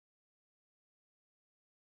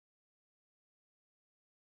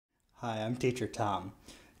Hi, I'm Teacher Tom.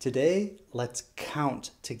 Today, let's count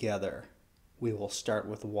together. We will start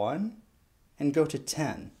with 1 and go to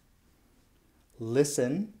 10.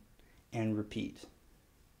 Listen and repeat.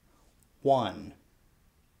 1,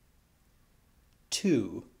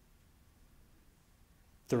 2,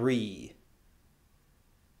 3,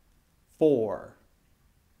 4,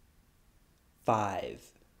 5,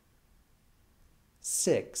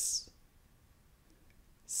 6,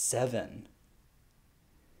 7,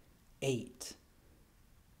 8,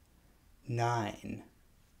 9,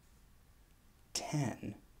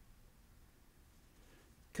 10.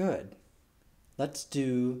 Good. Let's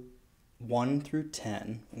do 1 through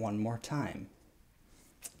 10 one more time.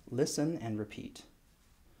 Listen and repeat.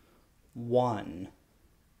 1,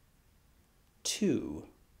 2,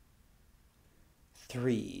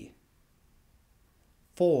 3,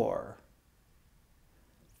 4,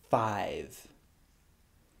 5,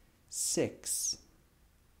 6,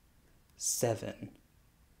 7,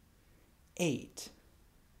 8,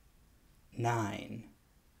 9,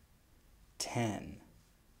 10.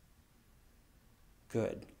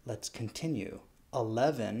 Good. Let's continue.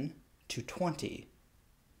 11 to 20.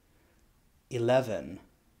 11,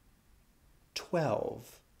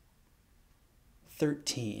 12,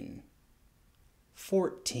 13,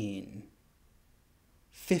 14,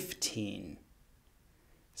 15,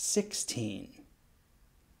 16,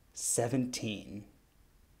 17,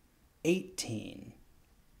 18,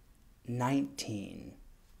 19,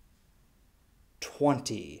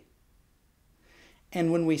 20.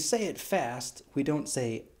 And when we say it fast, we don't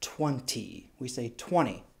say 20, we say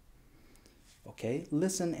 20. Okay,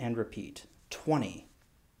 listen and repeat. 20,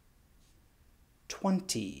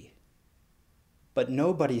 20. But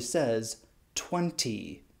nobody says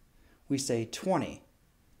 20. We say 20,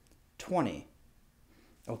 20.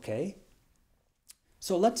 Okay?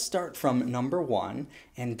 So let's start from number 1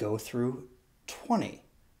 and go through 20.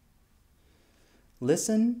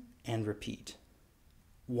 Listen and repeat.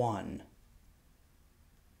 1,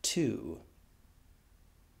 2,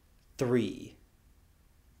 3,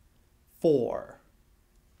 4,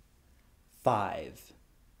 5,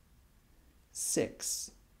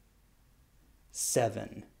 6,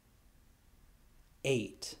 7,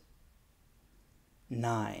 8,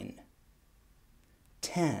 9,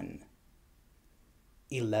 10,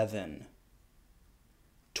 11,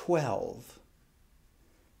 12,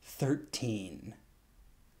 13,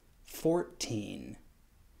 14,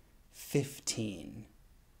 15,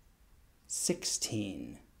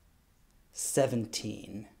 16,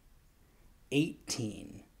 17,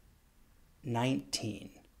 18, 19,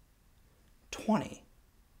 20.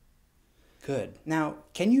 Good. Now,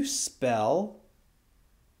 can you spell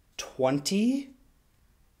 20?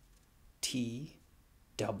 T-W-E-N-T-Y.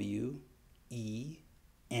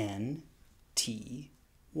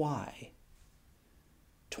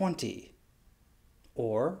 20.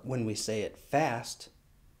 Or, when we say it fast,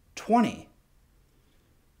 20.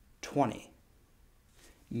 20.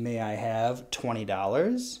 May I have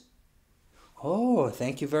 $20? Oh,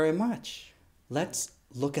 thank you very much. Let's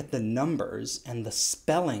look at the numbers and the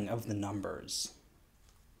spelling of the numbers.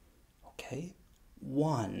 Okay?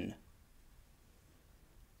 1.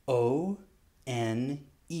 O-N-E.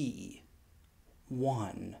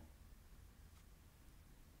 1.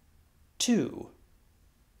 2.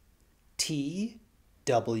 T-W-O.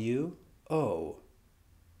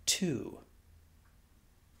 2.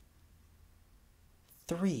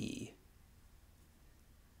 3.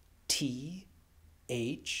 T-H-R-E-E.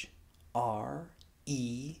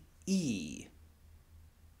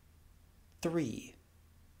 3.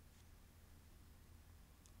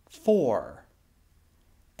 4.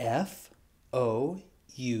 F-O-U-R.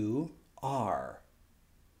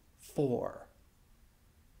 4.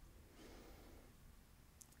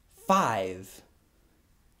 5.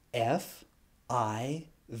 F-I-V-E.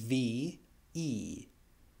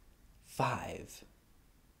 5.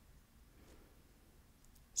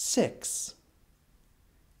 6.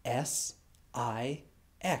 S-I-X.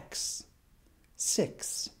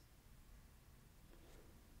 6.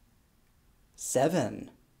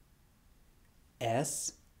 7.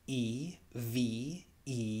 S-E-V-E-N.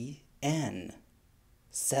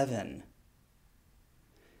 7.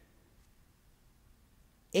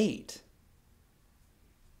 8.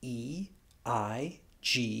 E-I-G-H-T.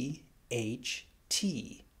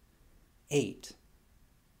 8.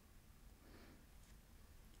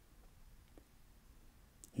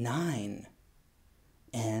 9.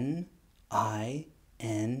 N-I-N-E.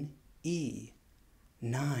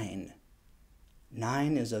 9.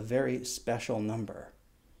 9 is a very special number.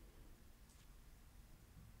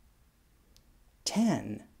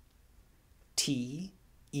 10. T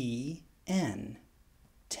E-N,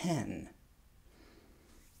 10.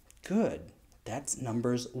 Good. That's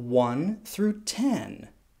numbers 1 through 10.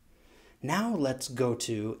 Now let's go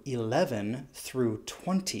to 11 through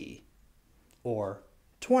 20, or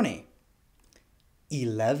 20.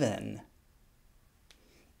 11.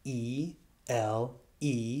 E-L-E-V-E-N.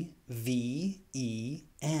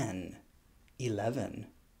 11.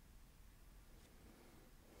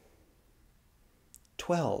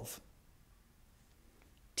 12.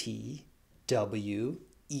 T-W-E-L-V-E.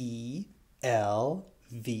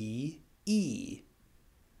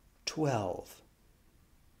 12.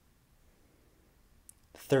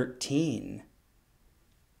 13.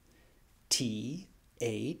 T-H-I-R-T-E-E-N.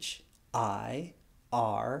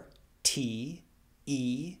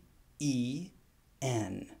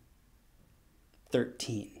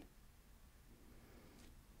 13.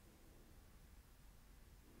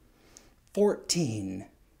 14.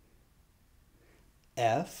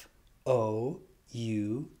 F-O-U-R-T-E-E-N.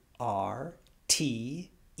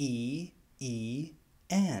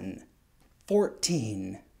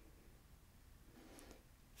 14.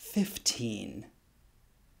 15.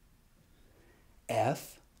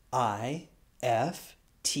 F-I-F-T-E-E-N.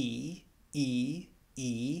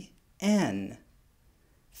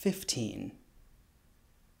 15.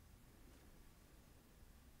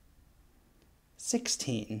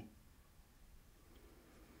 16.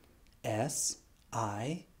 S-I-X-T-E-E-N.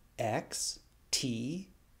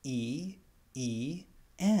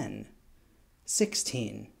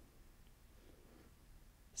 16.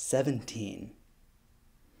 17.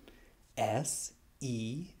 S-E-V-E-N-T-E-E-N.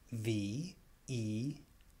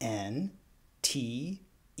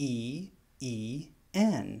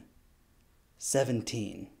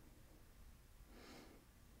 17.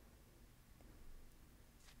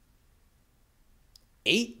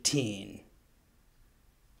 18.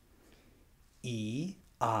 E-I-G-H-T-E-E-N.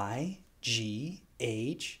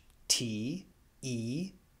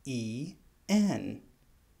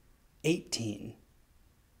 18.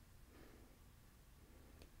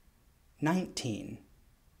 19.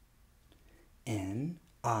 N-I-N-E-T-E-E-N.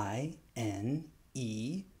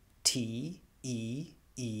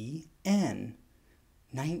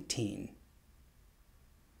 19.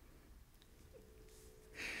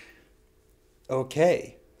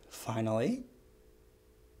 Okay, finally,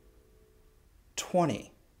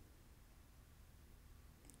 20.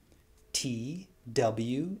 T-W-E-N-T-Y.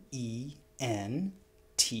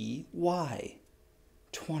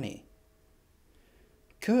 20.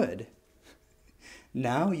 Good.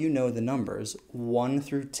 Now you know the numbers 1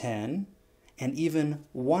 through 10 and even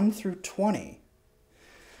 1 through 20.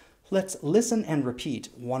 Let's listen and repeat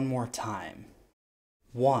one more time.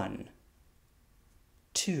 1,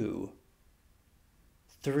 2,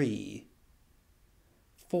 3,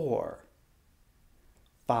 4,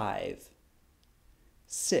 5,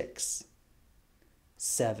 6,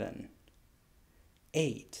 7,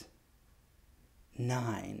 8,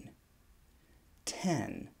 9,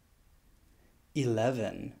 10,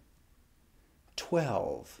 11,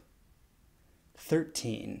 12,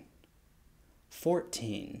 13,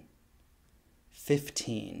 14,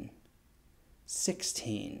 15,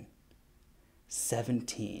 16,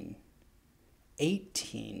 17,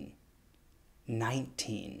 18,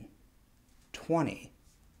 19, 20.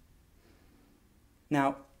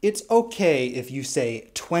 Now, it's okay if you say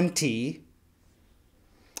 20,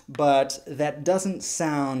 but that doesn't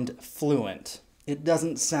sound fluent. It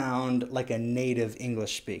doesn't sound like a native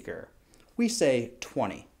English speaker. We say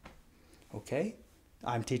 20. Okay?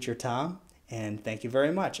 I'm Teacher Tom, and thank you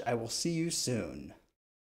very much. I will see you soon.